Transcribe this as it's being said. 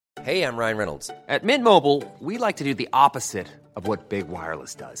Hey, I'm Ryan Reynolds. At Mint Mobile, we like to do the opposite of what Big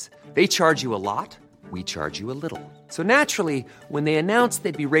Wireless does. They charge you a lot, we charge you a little. So naturally, when they announced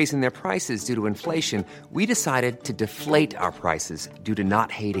they'd be raising their prices due to inflation, we decided to deflate our prices due to not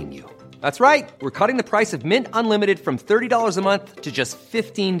hating you. That's right. We're cutting the price of Mint Unlimited from $30 a month to just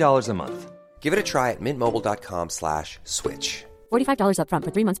 $15 a month. Give it a try at mintmobile.com/switch. $45 up front for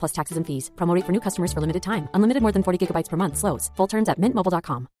 3 months plus taxes and fees. Promo rate for new customers for limited time. Unlimited more than 40 gigabytes per month. Slows full terms at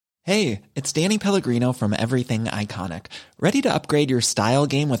mintmobile.com. Hey, it's Danny Pellegrino from Everything Iconic. Ready to upgrade your style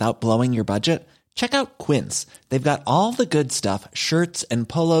game without blowing your budget? Check out Quince. They've got all the good stuff, shirts and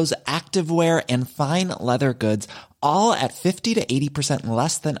polos, activewear, and fine leather goods, all at 50 to 80%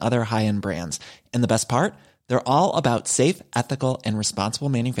 less than other high-end brands. And the best part? They're all about safe, ethical, and responsible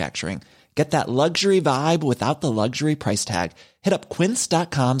manufacturing. Get that luxury vibe without the luxury price tag. Hit up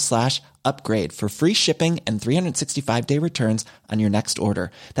quince.com/upgrade for free shipping and 365-day returns on your next order.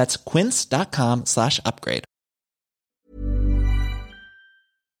 That's quince.com/upgrade.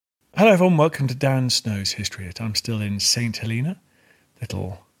 Hello everyone, welcome to Dan Snow's History Hit. I'm still in St. Helena,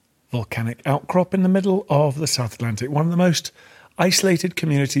 little volcanic outcrop in the middle of the South Atlantic, one of the most isolated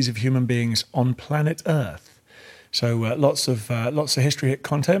communities of human beings on planet Earth. So lots of History Hit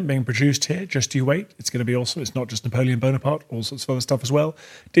content being produced here. Just you wait. It's going to be awesome. It's not just Napoleon Bonaparte, all sorts of other stuff as well.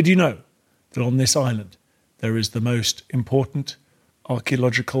 Did you know that on this island there is the most important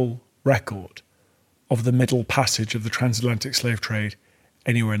archaeological record of the Middle Passage of the transatlantic slave trade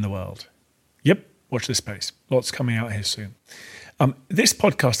anywhere in the world? Yep, watch this space. Lots coming out here soon. This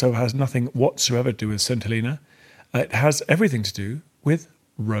podcast, however, has nothing whatsoever to do with St. Helena. It has everything to do with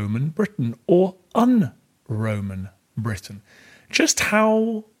Roman Britain, or Roman Britain. Just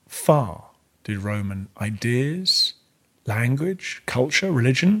how far did Roman ideas, language, culture,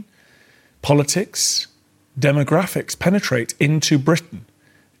 religion, politics, demographics penetrate into Britain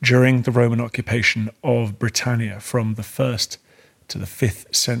during the Roman occupation of Britannia from the 1st to the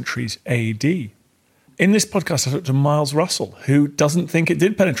 5th centuries AD? In this podcast, I talked to Miles Russell, who doesn't think it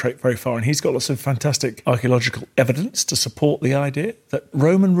did penetrate very far, and he's got lots of fantastic archaeological evidence to support the idea that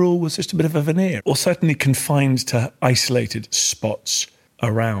Roman rule was just a bit of a veneer, or certainly confined to isolated spots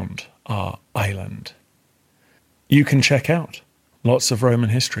around our island. You can check out lots of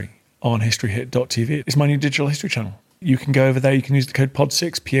Roman history on historyhit.tv. It's my new digital history channel. You can go over there, you can use the code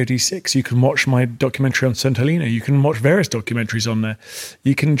POD6, POD6. You can watch my documentary on St. Helena. You can watch various documentaries on there.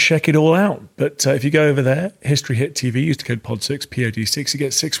 You can check it all out. But if you go over there, History Hit TV, use the code POD6, POD6. You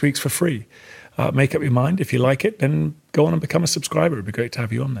get 6 weeks for free. Make up your mind. If you like it, then go on and become a subscriber. It'd be great to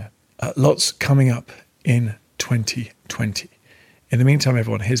have you on there. Lots coming up in 2020. In the meantime,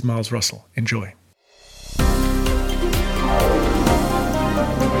 everyone, here's Miles Russell. Enjoy.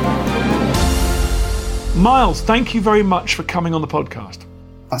 Miles, thank you very much for coming on the podcast.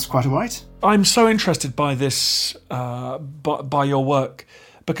 That's quite all right. I'm so interested by this, by your work,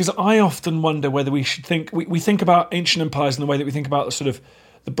 because I often wonder whether we should think, we think about ancient empires in the way that we think about the sort of,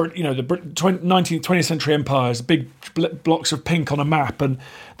 the 19th, 20th century empires, big blocks of pink on a map, and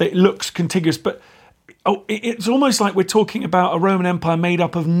it looks contiguous, but it's almost like we're talking about a Roman Empire made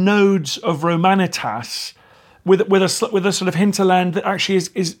up of nodes of Romanitas with a sort of hinterland that actually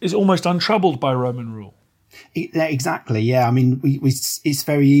is almost untroubled by Roman rule. Exactly, yeah. I mean, it's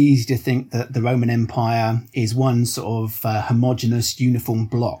very easy to think that the Roman Empire is one sort of homogenous, uniform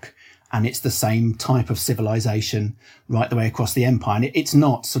block, and it's the same type of civilization right the way across the empire. And it's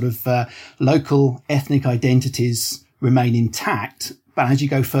not. Sort of local ethnic identities remain intact, but as you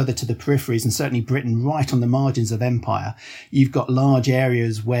go further to the peripheries, and certainly Britain, right on the margins of empire, you've got large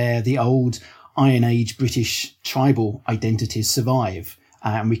areas where the old Iron Age British tribal identities survive.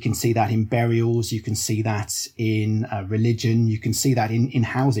 And we can see that in burials, you can see that in religion, you can see that in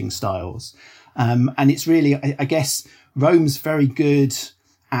housing styles. And it's really, I guess, Rome's very good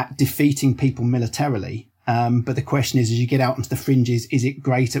at defeating people militarily. But the question is, as you get out into the fringes, is it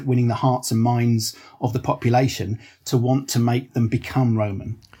great at winning the hearts and minds of the population to want to make them become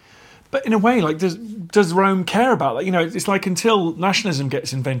Roman? But in a way, like, does Rome care about that? You know, it's like until nationalism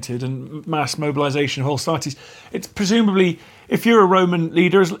gets invented and mass mobilization of whole societies, it's presumably, if you're a Roman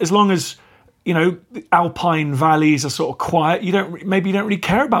leader, as long as, you know, the alpine valleys are sort of quiet, you don't really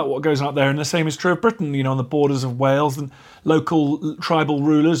care about what goes on up there. And the same is true of Britain, you know, on the borders of Wales, and local tribal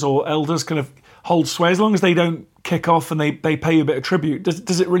rulers or elders kind of hold sway. As long as they don't kick off and they pay you a bit of tribute,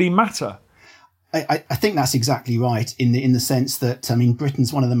 does it really matter? I think that's exactly right in the sense that, I mean,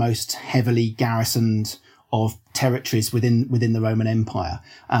 Britain's one of the most heavily garrisoned of territories within the Roman Empire,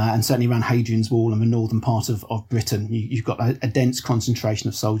 and certainly around Hadrian's Wall and the northern part of Britain. You've got a dense concentration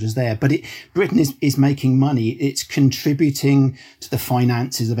of soldiers there. But Britain is making money. It's contributing to the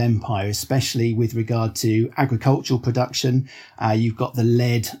finances of empire, especially with regard to agricultural production. You've got the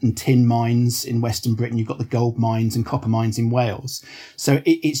lead and tin mines in Western Britain. You've got the gold mines and copper mines in Wales. So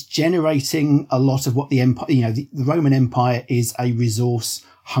it's generating a lot of what the empire, the Roman Empire is a resource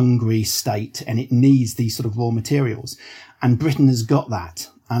hungry state, and it needs these sort of raw materials, and Britain has got that.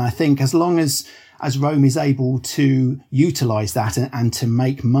 And I think as long as Rome is able to utilize that and to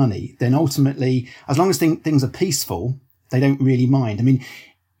make money, then ultimately, as long as things are peaceful, they don't really mind. I mean,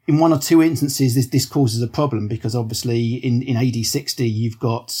 in one or two instances, this causes a problem, because obviously in AD 60, you've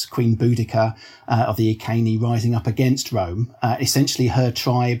got Queen Boudica of the Iceni rising up against Rome. Essentially, her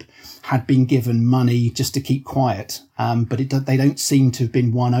tribe had been given money just to keep quiet, but they don't seem to have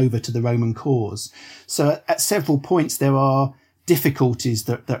been won over to the Roman cause. So at several points, there are difficulties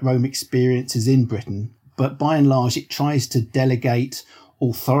that Rome experiences in Britain, but by and large, it tries to delegate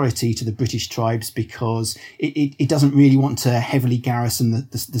authority to the British tribes, because it doesn't really want to heavily garrison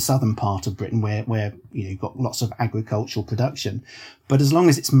the southern part of Britain where you've got lots of agricultural production. But as long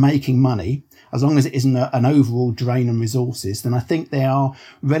as it's making money, as long as it isn't an overall drain on resources, then I think they are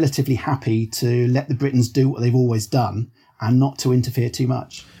relatively happy to let the Britons do what they've always done and not to interfere too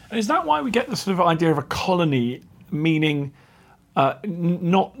much. And is that why we get the sort of idea of a colony, meaning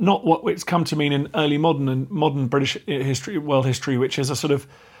not what it's come to mean in early modern British history, world history, which is a sort of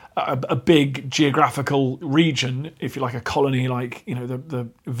a big geographical region, if you like, a colony like the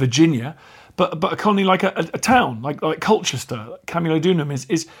Virginia, but a colony like a town like Colchester, Camulodunum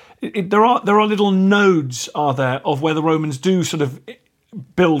is there are little nodes, are there, of where the Romans do sort of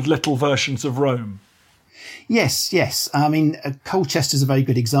build little versions of Rome. Yes. I mean, Colchester is a very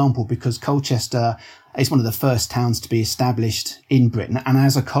good example, because Colchester is one of the first towns to be established in Britain. And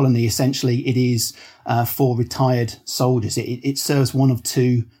as a colony, essentially, it is for retired soldiers. It serves one of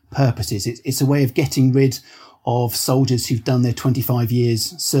two purposes. It's a way of getting rid of soldiers who've done their 25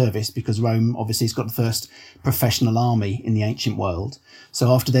 years service, because Rome obviously has got the first professional army in the ancient world.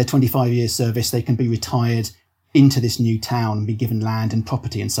 So after their 25 years service, they can be retired into this new town and be given land and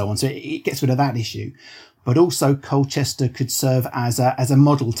property and so on. So it gets rid of that issue. But also Colchester could serve as a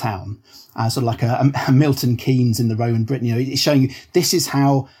model town, sort of like a Milton Keynes in the Roman Britain. It's showing you this is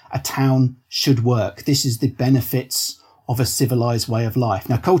how a town should work. This is the benefits of a civilized way of life.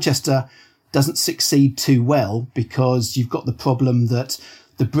 Now, Colchester doesn't succeed too well, because you've got the problem that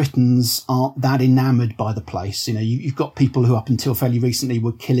the Britons aren't that enamoured by the place. You've got people who up until fairly recently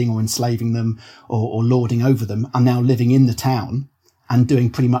were killing or enslaving them or lording over them, are now living in the town and doing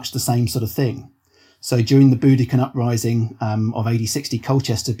pretty much the same sort of thing. So during the Boudiccan uprising of AD 60,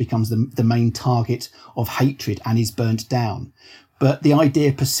 Colchester becomes the main target of hatred and is burnt down. But the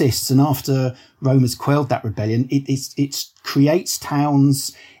idea persists, and after Rome has quelled that rebellion, it creates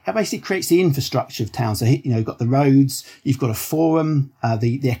towns. It basically creates the infrastructure of towns. So you've got the roads, you've got a forum,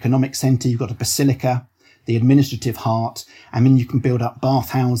 the economic centre, you've got a basilica, the administrative heart, and then you can build up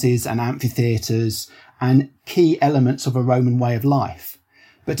bathhouses and amphitheatres and key elements of a Roman way of life.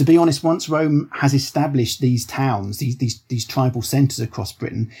 But to be honest, once Rome has established these towns, these tribal centres across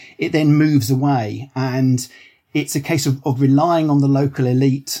Britain, it then moves away, and it's a case of relying on the local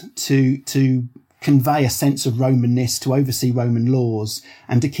elite to convey a sense of Romanness, to oversee Roman laws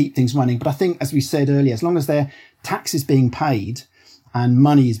and to keep things running. But I think, as we said earlier, as long as their tax is being paid and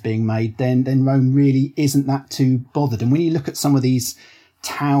money is being made, then Rome really isn't that too bothered. And when you look at some of these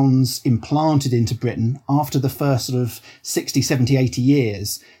towns implanted into Britain after the first sort of 60, 70, 80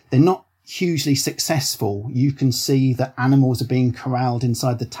 years, they're not hugely successful. You can see that animals are being corralled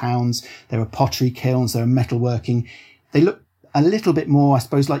inside the towns. There are pottery kilns, there are metalworking. They look a little bit more, I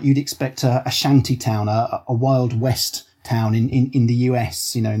suppose, like you'd expect a shanty town, a Wild West town in the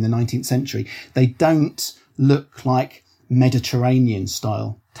US, in the 19th century. They don't look like Mediterranean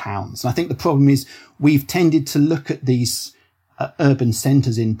style towns. And I think the problem is we've tended to look at these urban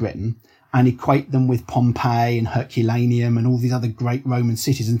centres in Britain and equate them with Pompeii and Herculaneum and all these other great Roman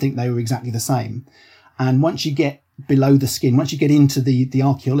cities and think they were exactly the same. And once you get below the skin, once you get into the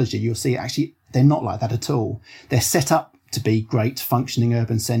archaeology, you'll see actually they're not like that at all. They're set up to be great functioning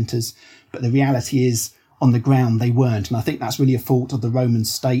urban centres, but the reality is on the ground they weren't. And I think that's really a fault of the Roman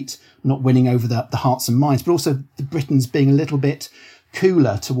state not winning over the hearts and minds, but also the Britons being a little bit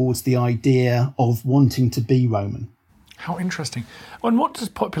cooler towards the idea of wanting to be Roman. How interesting. And what does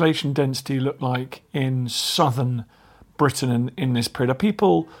population density look like in southern Britain in this period? Are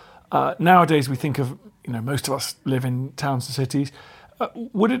people, nowadays we think of, most of us live in towns and cities.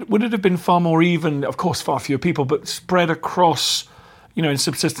 would it have been far more even? Of course, far fewer people, but spread across, in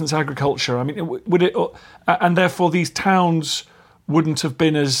subsistence agriculture. I mean, would it? And therefore, these towns wouldn't have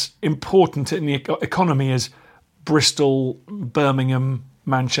been as important in the economy as Bristol, Birmingham,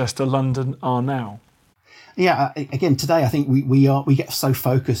 Manchester, London are now. Yeah, again, today I think we get so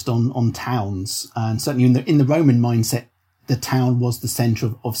focused on towns, and certainly in the Roman mindset, the town was the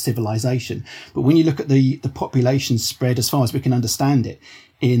centre of civilization. But when you look at the population spread, as far as we can understand it,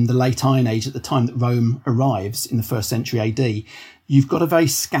 in the late Iron Age, at the time that Rome arrives in the 1st century AD, you've got a very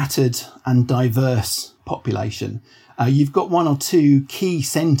scattered and diverse population. You've got one or two key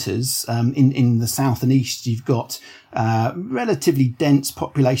centres in the south and east. You've got relatively dense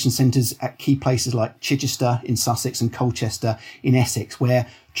population centres at key places like Chichester in Sussex and Colchester in Essex, where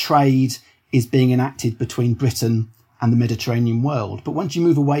trade is being enacted between Britain and the Mediterranean world. But once you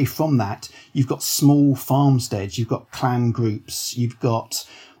move away from that, you've got small farmsteads, you've got clan groups, you've got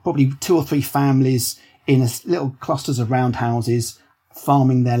probably 2 or 3 families in little clusters of round houses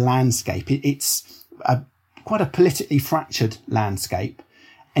farming their landscape. It's quite a politically fractured landscape.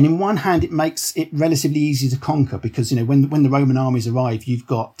 And in one hand, it makes it relatively easy to conquer because, when the Roman armies arrive, you've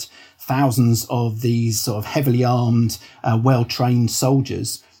got thousands of these sort of heavily armed, well-trained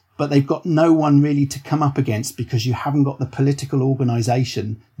soldiers, but they've got no one really to come up against because you haven't got the political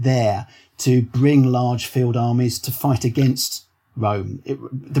organisation there to bring large field armies to fight against Rome.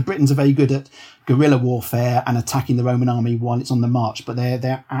 The Britons are very good at guerrilla warfare and attacking the Roman army while it's on the march, but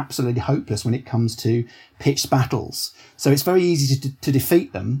they're absolutely hopeless when it comes to pitched battles. So it's very easy to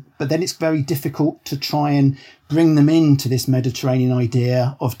defeat them, but then it's very difficult to try and bring them into this Mediterranean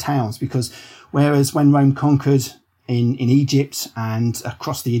idea of towns, because whereas when Rome conquered in Egypt and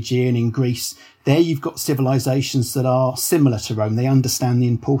across the Aegean in Greece, there you've got civilizations that are similar to Rome. They understand the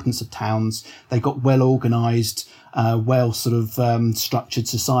importance of towns. They've got well-organised, structured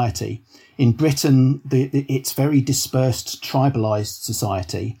society. In Britain, it's very dispersed, tribalised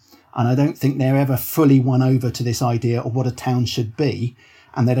society. And I don't think they're ever fully won over to this idea of what a town should be.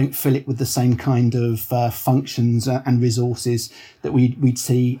 And they don't fill it with the same kind of functions and resources that we'd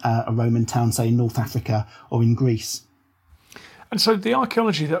see a Roman town, say, in North Africa or in Greece. And so the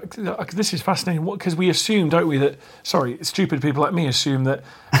archaeology, this is fascinating, because we assume, don't we, that, stupid people like me assume that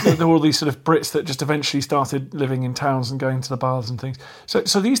there were all these sort of Brits that just eventually started living in towns and going to the baths and things. So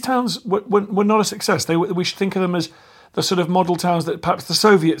these towns were not a success. We should think of them as the sort of model towns that perhaps the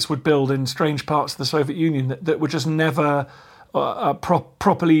Soviets would build in strange parts of the Soviet Union that were just never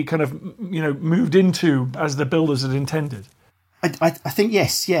properly kind of, moved into as the builders had intended. I think,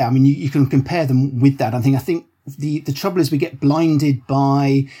 yes, yeah. I mean, you can compare them with that. I think the trouble is we get blinded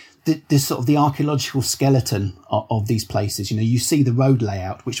by this sort of the archaeological skeleton of these places. You see the road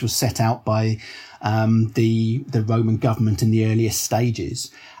layout, which was set out by the Roman government in the earliest stages.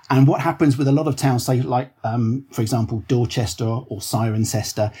 And what happens with a lot of towns, say like, for example, Dorchester or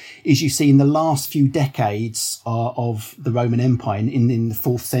Cirencester, is you see in the last few decades of the Roman Empire, in the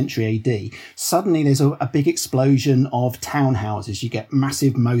 4th century AD, suddenly there's a big explosion of townhouses. You get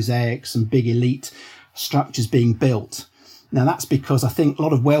massive mosaics and big elite structures being built. Now, that's because I think a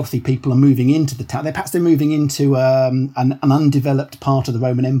lot of wealthy people are moving into the town. Perhaps they're moving into an undeveloped part of the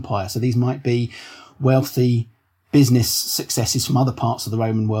Roman Empire. So these might be wealthy business successes from other parts of the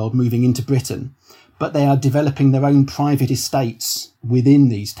Roman world moving into Britain, but they are developing their own private estates within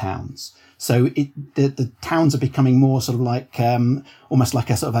these towns. So the towns are becoming more sort of like almost like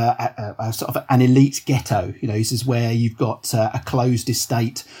a sort of an elite ghetto. This is where you've got a closed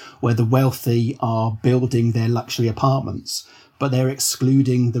estate where the wealthy are building their luxury apartments, but they're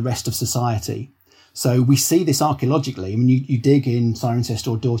excluding the rest of society. So we see this archaeologically. I mean, you dig in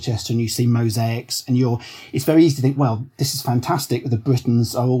Cirencester or Dorchester and you see mosaics, and it's very easy to think, well, this is fantastic. The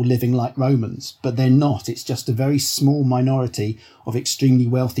Britons are all living like Romans, but they're not. It's just a very small minority of extremely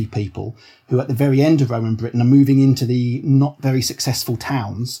wealthy people who at the very end of Roman Britain are moving into the not very successful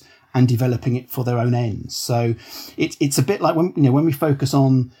towns and developing it for their own ends. So it's a bit like when we focus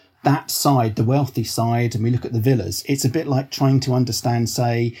on that side, the wealthy side, and we look at the villas, it's a bit like trying to understand,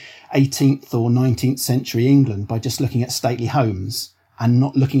 say, 18th or 19th century England by just looking at stately homes and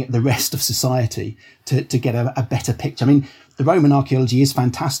not looking at the rest of society to get a better picture. I mean, the Roman archaeology is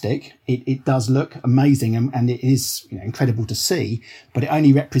fantastic. It does look amazing and it is incredible to see, but it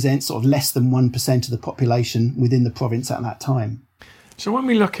only represents sort of less than 1% of the population within the province at that time. So when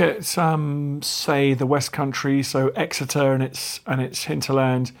we look at, say, the West Country, so Exeter and its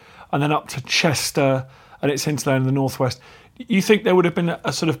hinterland, and then up to Chester and its hinterland in the northwest, you think there would have been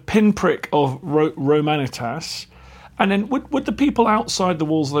a sort of pinprick of Romanitas? And then would the people outside the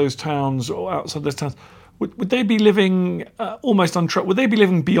walls of those towns or outside those towns, would they be living almost would they be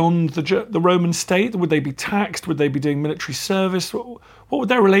living beyond the Roman state? Would they be taxed? Would they be doing military service? What would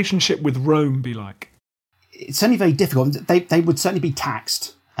their relationship with Rome be like? It's certainly very difficult. They would certainly be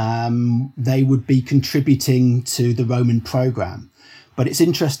taxed. They would be contributing to the Roman programme. But it's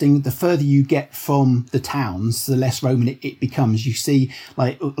interesting, the further you get from the towns, the less Roman it becomes. You see,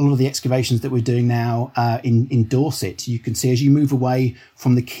 like all of the excavations that we're doing now in Dorset, you can see as you move away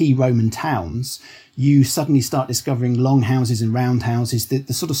from the key Roman towns, you suddenly start discovering long houses and round houses.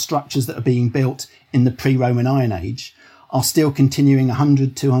 The sort of structures that are being built in the pre-Roman Iron Age are still continuing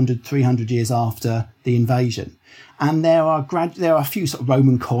 100, 200, 300 years after the invasion. And there are a few sort of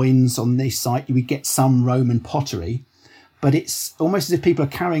Roman coins on this site. We get some Roman pottery, but it's almost as if people are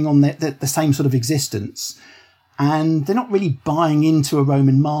carrying on the same sort of existence, and they're not really buying into a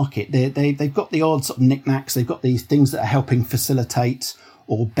Roman market. They've got the odd sort of knickknacks. They've got these things that are helping facilitate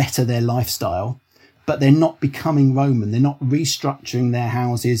or better their lifestyle, but they're not becoming Roman. They're not restructuring their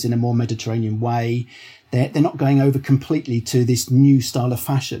houses in a more Mediterranean way. They're not going over completely to this new style of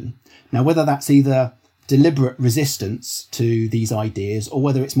fashion. Now, whether that's either deliberate resistance to these ideas or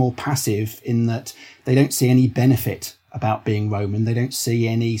whether it's more passive in that they don't see any benefit about being Roman, they don't see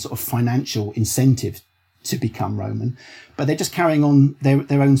any sort of financial incentive to become Roman, but they're just carrying on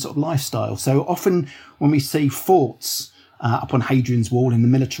their own sort of lifestyle. So often when we see forts up on Hadrian's Wall in the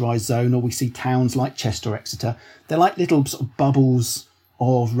militarized zone, or we see towns like Chester or Exeter, they're like little sort of bubbles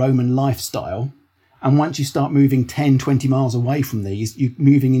of Roman lifestyle. And once you start moving 10, 20 miles away from these, you're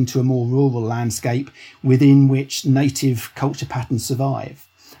moving into a more rural landscape within which native culture patterns survive.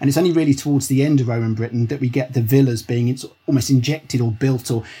 And it's only really towards the end of Roman Britain that we get the villas being almost injected or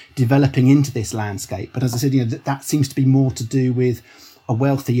built or developing into this landscape. But as I said, that seems to be more to do with a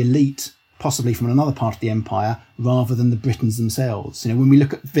wealthy elite, possibly from another part of the empire, rather than the Britons themselves. When we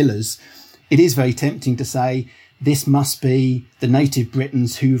look at villas, it is very tempting to say this must be the native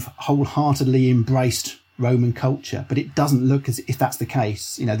Britons who've wholeheartedly embraced Roman culture, but it doesn't look as if that's the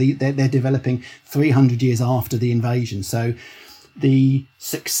case. They're developing 300 years after the invasion. So the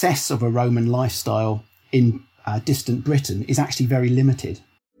success of a Roman lifestyle in distant Britain is actually very limited.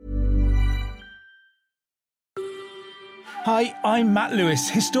 Hi, I'm Matt Lewis,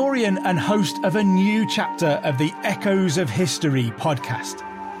 historian and host of a new chapter of the Echoes of History podcast.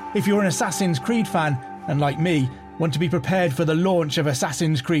 If you're an Assassin's Creed fan, and like me, want to be prepared for the launch of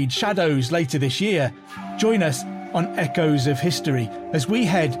Assassin's Creed Shadows later this year, join us on Echoes of History as we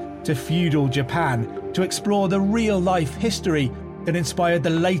head to feudal Japan to explore the real-life history that inspired the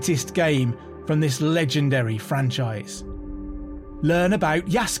latest game from this legendary franchise. Learn about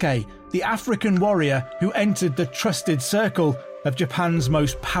Yasuke, the African warrior who entered the trusted circle of Japan's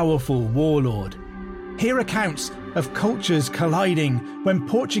most powerful warlord. Hear accounts of cultures colliding when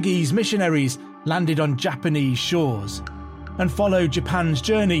Portuguese missionaries landed on Japanese shores, and follow Japan's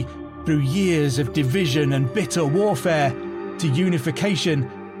journey through years of division and bitter warfare to unification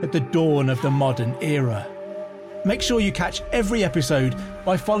at the dawn of the modern era. Make sure you catch every episode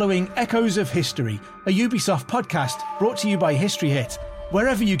by following Echoes of History, a Ubisoft podcast brought to you by History Hit,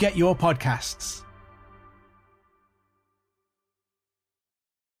 wherever you get your podcasts.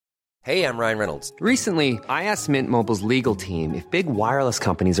 Hey, I'm Ryan Reynolds. Recently, I asked Mint Mobile's legal team if big wireless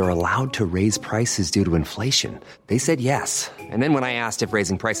companies are allowed to raise prices due to inflation. They said yes. And then when I asked if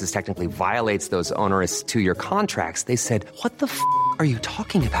raising prices technically violates those onerous 2-year contracts, they said, "What the f*** are you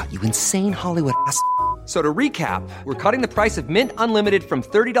talking about, you insane Hollywood ass?" So to recap, we're cutting the price of Mint Unlimited from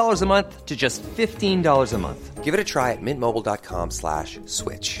 $30 a month to just $15 a month. Give it a try at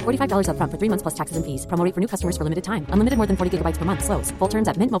mintmobile.com/switch. $45 up front for 3 months plus taxes and fees. Promo rate for new customers for limited time. Unlimited more than 40 gigabytes per month. Slows full terms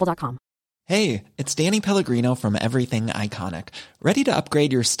at mintmobile.com. Hey, it's Danny Pellegrino from Everything Iconic. Ready to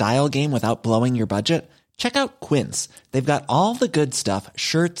upgrade your style game without blowing your budget? Check out Quince. They've got all the good stuff,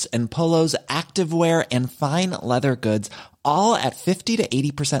 shirts and polos, activewear, and fine leather goods, all at 50 to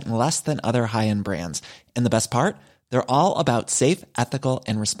 80% less than other high-end brands. And the best part? They're all about safe, ethical,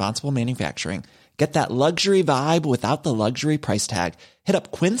 and responsible manufacturing. Get that luxury vibe without the luxury price tag. Hit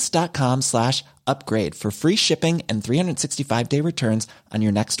up quince.com/upgrade for free shipping and 365-day returns on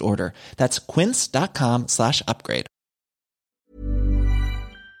your next order. That's quince.com/upgrade.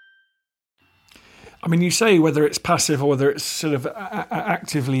 I mean, you say whether it's passive or whether it's sort of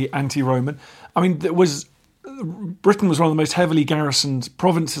actively anti-Roman. I mean, Britain was one of the most heavily garrisoned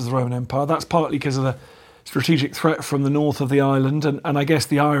provinces of the Roman Empire. That's partly because of the strategic threat from the north of the island and I guess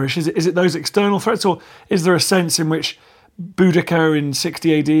the Irish. Is it those external threats, or is there a sense in which Boudicca in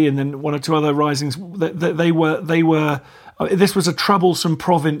 60 AD and then one or two other risings, they were this was a troublesome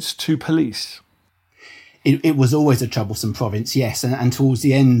province to police? it was always a troublesome province, yes. And towards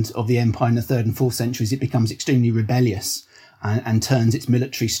the end of the empire in the 3rd and 4th centuries, it becomes extremely rebellious and turns its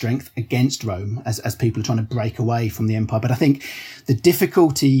military strength against Rome as people are trying to break away from the empire. But I think the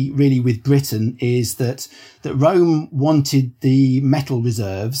difficulty really with Britain is that Rome wanted the metal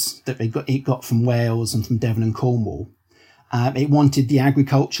reserves that it got from Wales and from Devon and Cornwall. It wanted the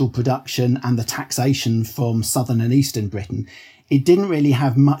agricultural production and the taxation from southern and eastern Britain. It didn't really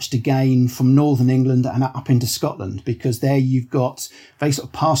have much to gain from northern England and up into Scotland, because there you've got very sort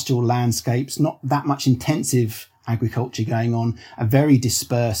of pastoral landscapes, not that much intensive agriculture going on, a very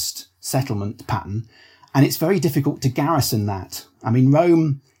dispersed settlement pattern. And it's very difficult to garrison that. I mean,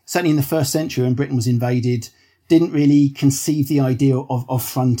 Rome, certainly in the 1st century when Britain was invaded, didn't really conceive the idea of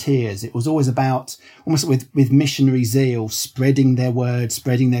frontiers. It was always about, almost with missionary zeal, spreading their word,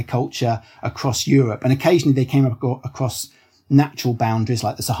 spreading their culture across Europe. And occasionally they came up across natural boundaries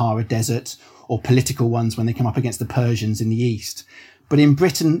like the Sahara Desert, or political ones when they come up against the Persians in the east. But in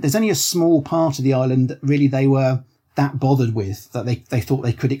Britain, there's only a small part of the island that really they were that bothered with, that they thought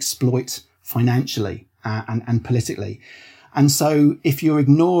they could exploit financially and politically. And so if you're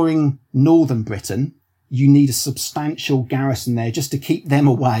ignoring northern Britain, you need a substantial garrison there just to keep them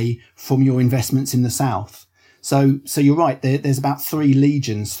away from your investments in the south. So you're right. There's about 3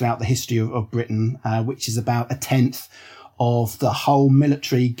 legions throughout the history of Britain, which is about 1/10 of the whole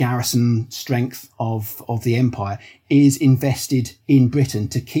military garrison strength of the empire is invested in Britain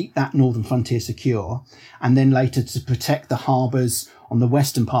to keep that northern frontier secure, and then later to protect the harbours on the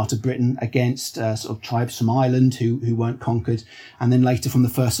western part of Britain against sort of tribes from Ireland who weren't conquered, and then later from the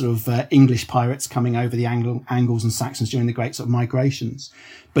first sort of English pirates coming over the Angles and Saxons during the great sort of migrations.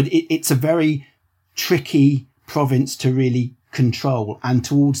 But it's a very tricky province to really control, and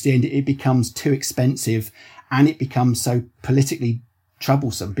towards the end it becomes too expensive. And it becomes so politically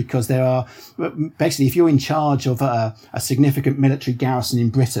troublesome because there are basically, if you're in charge of a significant military garrison in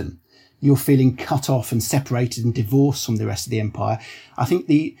Britain, you're feeling cut off and separated and divorced from the rest of the empire. I think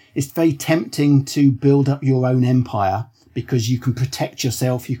it's very tempting to build up your own empire because you can protect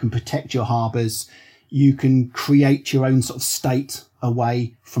yourself, you can protect your harbours, you can create your own sort of state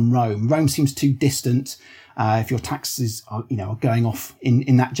away from Rome. Rome seems too distant if your taxes are going off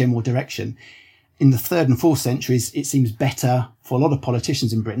in that general direction. In the 3rd and 4th centuries, it seems better for a lot of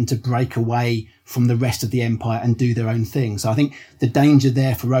politicians in Britain to break away from the rest of the empire and do their own thing. So I think the danger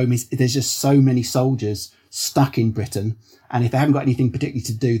there for Rome is there's just so many soldiers stuck in Britain. And if they haven't got anything particularly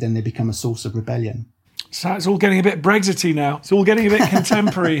to do, then they become a source of rebellion. So it's all getting a bit Brexity now. It's all getting a bit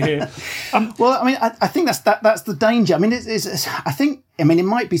contemporary here. Well, I mean, I think that's the danger. I mean, it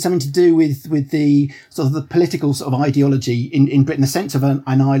might be something to do with the sort of the political sort of ideology in Britain, the sense of an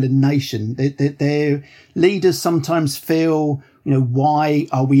island nation. Their leaders sometimes feel, why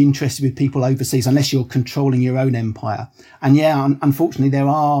are we interested with people overseas unless you're controlling your own empire? And yeah, unfortunately, there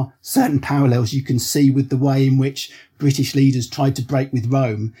are certain parallels you can see with the way in which British leaders tried to break with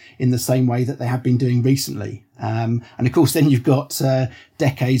Rome in the same way that they have been doing recently. And of course, then you've got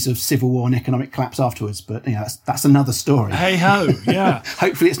decades of civil war and economic collapse afterwards. But that's another story. Hey ho, yeah.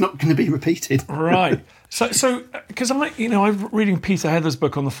 Hopefully, it's not going to be repeated. Right. So because I'm reading Peter Heather's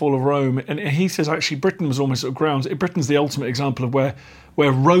book on the fall of Rome, and he says actually Britain was almost at grounds. Britain's the ultimate example of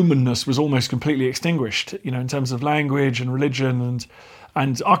where Romanness was almost completely extinguished. In terms of language and religion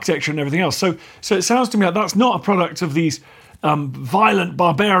and architecture and everything else. So it sounds to me like that's not a product of these violent,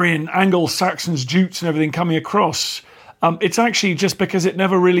 barbarian Anglo-Saxons, Jutes and everything coming across. It's actually just because it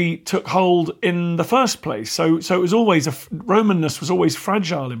never really took hold in the first place. So it was always, Romanness was always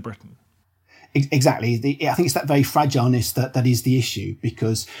fragile in Britain. Exactly. I think it's that very fragileness that is the issue,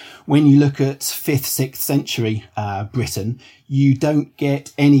 because when you look at 5th, 6th century Britain, you don't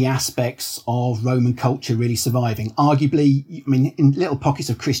get any aspects of Roman culture really surviving. Arguably, in little pockets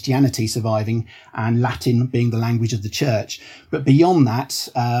of Christianity surviving and Latin being the language of the church. But beyond that,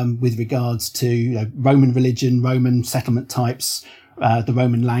 with regards to Roman religion, Roman settlement types, the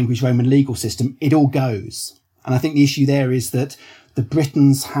Roman language, Roman legal system, it all goes. And I think the issue there is that the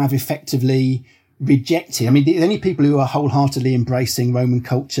Britons have effectively rejected. The only people who are wholeheartedly embracing Roman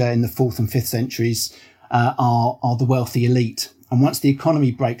culture in the 4th and 5th centuries are the wealthy elite. And once the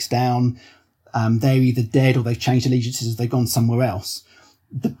economy breaks down, they're either dead or they've changed allegiances or they've gone somewhere else.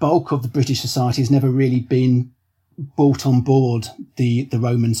 The bulk of the British society has never really been brought on board the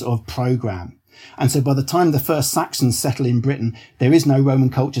Roman sort of programme. And so by the time the first Saxons settle in Britain, there is no Roman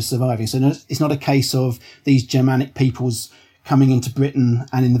culture surviving. So it's not a case of these Germanic peoples coming into Britain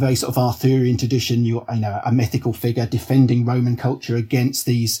and in the very sort of Arthurian tradition, you're a mythical figure defending Roman culture against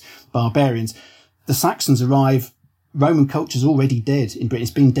these barbarians. The Saxons arrive, Roman culture's already dead in Britain.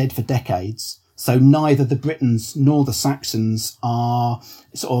 It's been dead for decades. So neither the Britons nor the Saxons are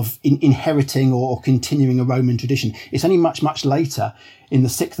sort of inheriting or continuing a Roman tradition. It's only much, much later in the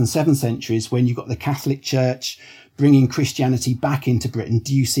 6th and 7th centuries when you've got the Catholic Church bringing Christianity back into Britain.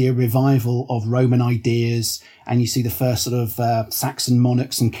 Do you see a revival of Roman ideas, and you see the first sort of Saxon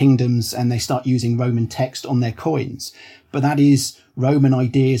monarchs and kingdoms, and they start using Roman text on their coins. But that is Roman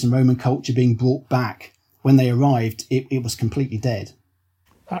ideas and Roman culture being brought back. When they arrived, it was completely dead.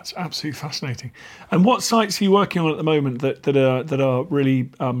 That's absolutely fascinating. And what sites are you working on at the moment that are really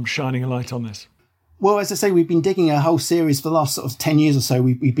shining a light on this? Well, as I say, we've been digging a whole series for the last sort of 10 years or so.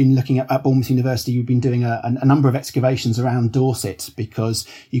 We've been looking at Bournemouth University. We've been doing a number of excavations around Dorset, because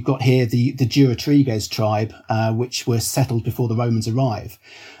you've got here the Durotriges tribe, which were settled before the Romans arrive.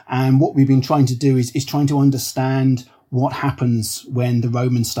 And what we've been trying to do is trying to understand what happens when the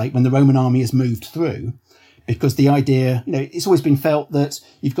Roman army has moved through. Because the idea, it's always been felt that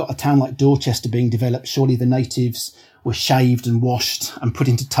you've got a town like Dorchester being developed. Surely the natives were shaved and washed and put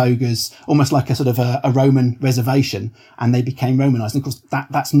into togas, almost like a sort of a Roman reservation, and they became Romanized. And of course,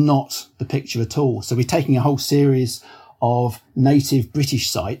 that's not the picture at all. So we're taking a whole series of native British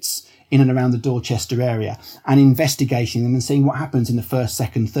sites in and around the Dorchester area and investigating them and seeing what happens in the 1st,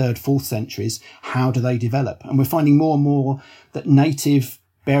 2nd, 3rd, 4th centuries. How do they develop? And we're finding more and more that native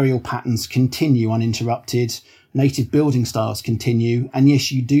burial patterns continue uninterrupted, native building styles continue, and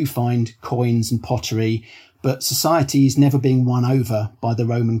yes, you do find coins and pottery, but society is never being won over by the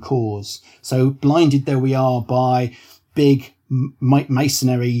Roman cause. So blinded though we are by big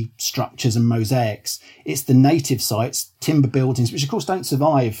masonry structures and mosaics, it's the native sites, timber buildings, which of course don't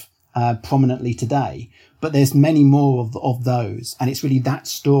survive prominently today, but there's many more of those, and it's really that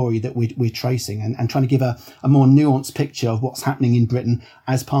story that we're tracing and trying to give a more nuanced picture of what's happening in Britain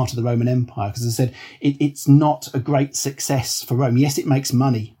as part of the Roman Empire. Because as I said, it's not a great success for Rome. Yes, it makes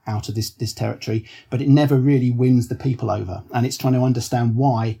money out of this territory, but it never really wins the people over, and it's trying to understand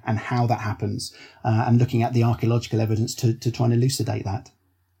why and how that happens, and looking at the archaeological evidence to try and elucidate that.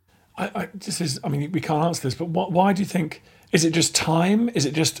 We can't answer this, but why do you think? Is it just time? Is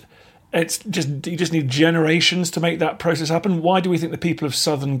it just? You just need generations to make that process happen. Why do we think the people of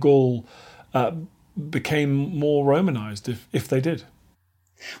southern Gaul became more Romanized if they did?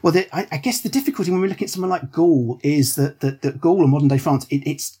 Well, I guess the difficulty when we look at someone like Gaul is that Gaul or modern day France,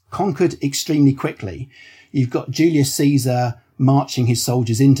 it's conquered extremely quickly. You've got Julius Caesar marching his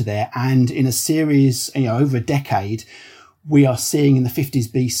soldiers into there, and in a series, over a decade, we are seeing in the 50s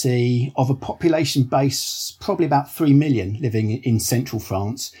BC of a population base, probably about 3 million living in central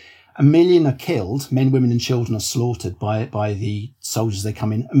France. 1 million are killed. Men, women and children are slaughtered by the soldiers they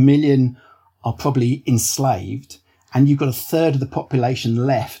come in. 1 million are probably enslaved. And you've got a third of the population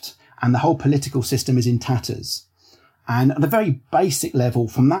left, and the whole political system is in tatters. And at a very basic level,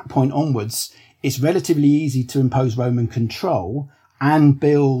 from that point onwards, it's relatively easy to impose Roman control and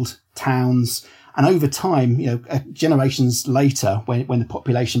build towns. And over time, generations later, when the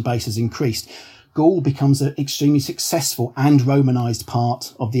population base has increased, Gaul becomes an extremely successful and Romanized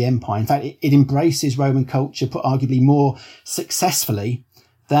part of the empire. In fact, it embraces Roman culture, but arguably more successfully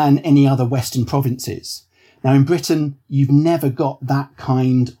than any other Western provinces. Now, in Britain, you've never got that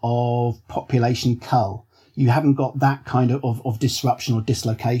kind of population cull. You haven't got that kind of disruption or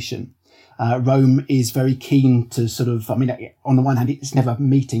dislocation. Rome is very keen to on the one hand, it's never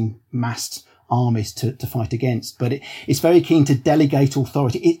meeting massed armies to fight against, but it's very keen to delegate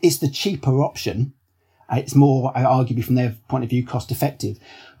authority. It's the cheaper option. It's more, arguably from their point of view, cost effective.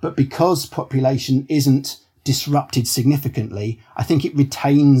 But because population isn't disrupted significantly, I think it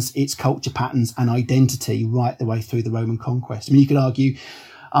retains its culture patterns and identity right the way through the Roman conquest. I mean, you could argue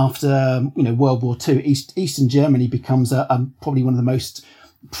after, World War II, Eastern Germany becomes probably one of the most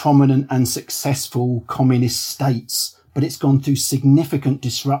prominent and successful communist states, but it's gone through significant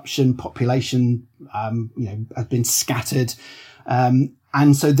disruption. Population, has been scattered.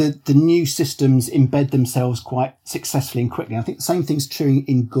 And so the new systems embed themselves quite successfully and quickly. I think the same thing's true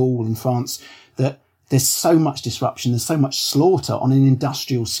in Gaul and France, that there's so much disruption, there's so much slaughter on an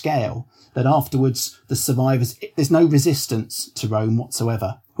industrial scale that afterwards the survivors, there's no resistance to Rome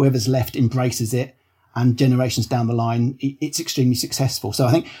whatsoever. Whoever's left embraces it, and generations down the line, it's extremely successful. So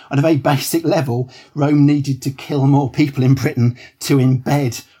I think on a very basic level, Rome needed to kill more people in Britain to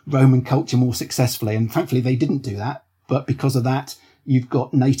embed Roman culture more successfully. And thankfully they didn't do that. But because of that, you've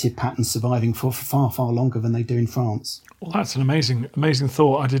got native patterns surviving for far, far longer than they do in France. Well, that's an amazing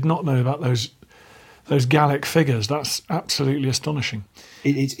thought. I did not know about those Gallic figures. That's absolutely astonishing.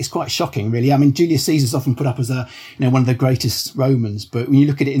 It's quite shocking, really. I mean, Julius Caesar's often put up as one of the greatest Romans, but when you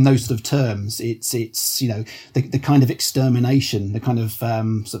look at it in those sort of terms, it's the kind of extermination, the kind of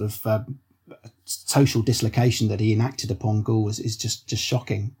social dislocation that he enacted upon Gaul is just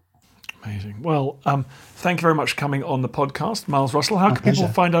shocking. Amazing. Well, thank you very much for coming on the podcast, Miles Russell. How can people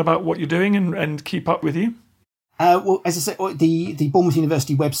find out about what you're doing and keep up with you? Well, as I said, the Bournemouth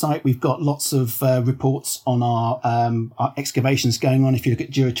University website, we've got lots of reports on our excavations going on. If you look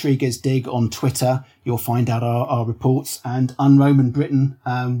at Durotriges Dig on Twitter, you'll find out our reports. And Un-Roman Britain,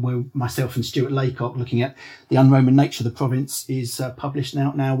 where myself and Stuart Laycock looking at the un-Roman nature of the province, is published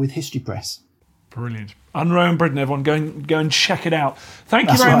out now with History Press. Brilliant. Un-Roman Britain, everyone, go and check it out. Thank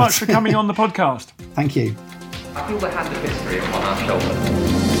you very much for coming on the podcast. Thank you. I feel the hand of history upon our shoulders.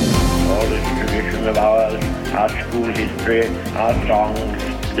 All this tradition of ours, our school history, our songs,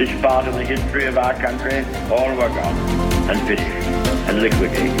 this part of the history of our country, all were gone and finished and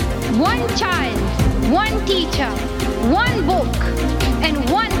liquidated. One child, one teacher, one book, and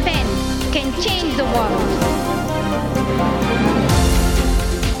one pen can change the world.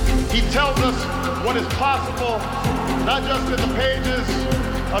 He tells us what is possible, not just in the pages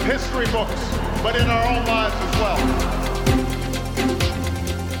of history books, but in our own lives as well.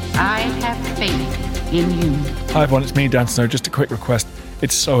 I have faith in you. Hi everyone, it's me, Dan Snow. Just a quick request.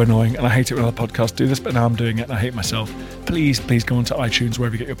 It's so annoying and I hate it when other podcasts do this, but now I'm doing it and I hate myself. Please go onto iTunes,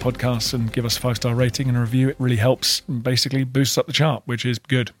 wherever you get your podcasts, and give us a 5-star rating and a review. It really helps and basically boosts up the chart, which is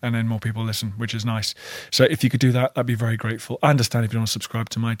good. And then more people listen, which is nice. So if you could do that, I'd be very grateful. I understand if you don't want to subscribe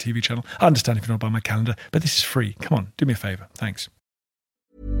to my TV channel. I understand if you don't buy my calendar, but this is free. Come on, do me a favour. Thanks.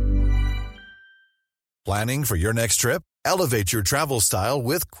 Planning for your next trip? Elevate your travel style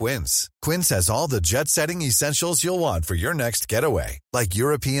with Quince. Quince has all the jet-setting essentials you'll want for your next getaway, like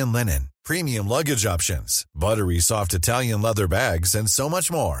European linen, premium luggage options, buttery soft Italian leather bags, and so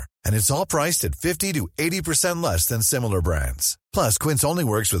much more. And it's all priced at 50 to 80% less than similar brands. Plus, Quince only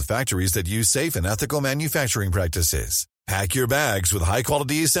works with factories that use safe and ethical manufacturing practices. Pack your bags with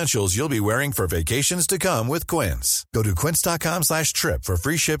high-quality essentials you'll be wearing for vacations to come with Quince. Go to quince.com/trip for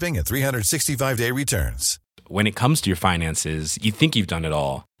free shipping and 365-day returns. When it comes to your finances, you think you've done it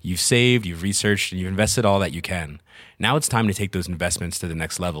all. You've saved, you've researched, and you've invested all that you can. Now it's time to take those investments to the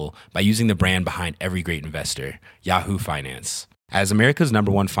next level by using the brand behind every great investor, Yahoo Finance. As America's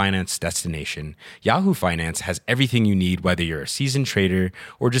 #1 finance destination, Yahoo Finance has everything you need, whether you're a seasoned trader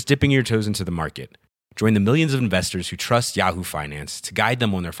or just dipping your toes into the market. Join the millions of investors who trust Yahoo Finance to guide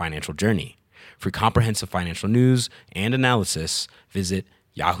them on their financial journey. For comprehensive financial news and analysis, visit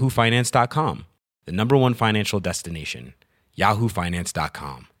yahoofinance.com. The #1 financial destination,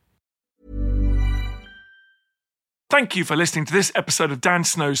 yahoofinance.com. Thank you for listening to this episode of Dan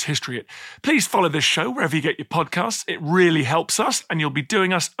Snow's History Hit. Please follow this show wherever you get your podcasts. It really helps us and you'll be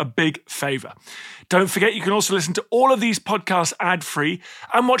doing us a big favour. Don't forget you can also listen to all of these podcasts ad-free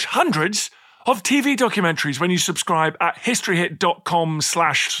and watch hundreds of TV documentaries when you subscribe at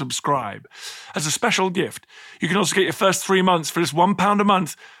historyhit.com/subscribe. As a special gift, you can also get your first 3 months for just £1 a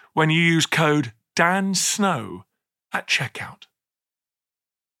month when you use code Dan Snow at checkout.